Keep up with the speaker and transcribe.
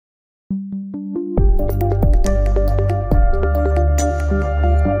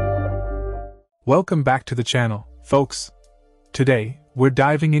Welcome back to the channel, folks. Today, we're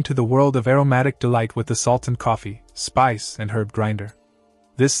diving into the world of aromatic delight with the Salton coffee, spice, and herb grinder.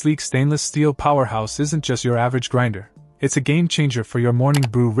 This sleek stainless steel powerhouse isn't just your average grinder. It's a game changer for your morning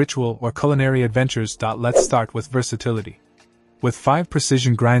brew ritual or culinary adventures. Let's start with versatility. With 5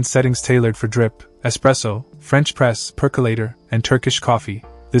 precision grind settings tailored for drip, espresso, French press, percolator, and Turkish coffee,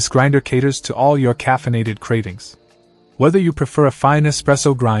 this grinder caters to all your caffeinated cravings. Whether you prefer a fine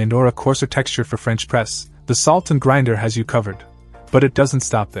espresso grind or a coarser texture for French press, the Salton grinder has you covered. But it doesn't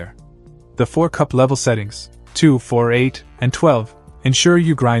stop there. The 4-cup level settings, 2, 4, 8, and 12, ensure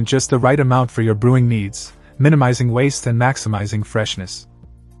you grind just the right amount for your brewing needs, minimizing waste and maximizing freshness.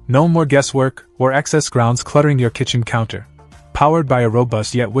 No more guesswork or excess grounds cluttering your kitchen counter. Powered by a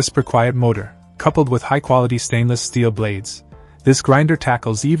robust yet whisper-quiet motor, coupled with high-quality stainless steel blades, this grinder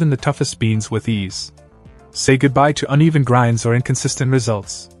tackles even the toughest beans with ease. Say goodbye to uneven grinds or inconsistent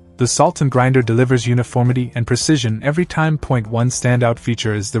results. The Salton grinder delivers uniformity and precision every time. One standout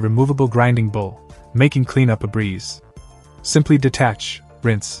feature is the removable grinding bowl, making cleanup a breeze. Simply detach,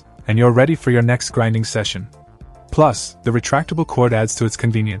 rinse, and you're ready for your next grinding session. Plus, the retractable cord adds to its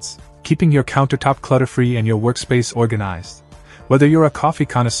convenience, keeping your countertop clutter-free and your workspace organized. Whether you're a coffee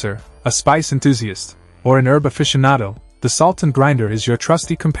connoisseur, a spice enthusiast, or an herb aficionado, the Salton grinder is your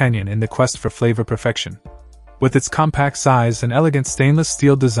trusty companion in the quest for flavor perfection. With its compact size and elegant stainless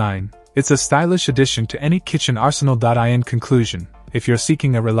steel design, it's a stylish addition to any kitchen arsenal. In conclusion, if you're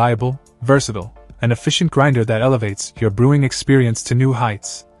seeking a reliable, versatile, and efficient grinder that elevates your brewing experience to new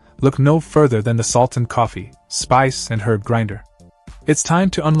heights, look no further than the Salton coffee, spice, and herb grinder. It's time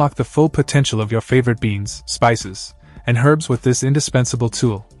to unlock the full potential of your favorite beans, spices, and herbs with this indispensable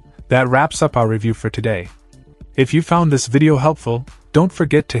tool. That wraps up our review for today. If you found this video helpful, don't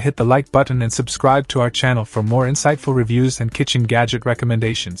forget to hit the like button and subscribe to our channel for more insightful reviews and kitchen gadget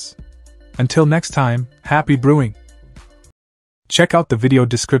recommendations. Until next time, happy brewing! Check out the video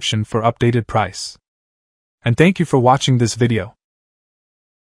description for updated price. And thank you for watching this video.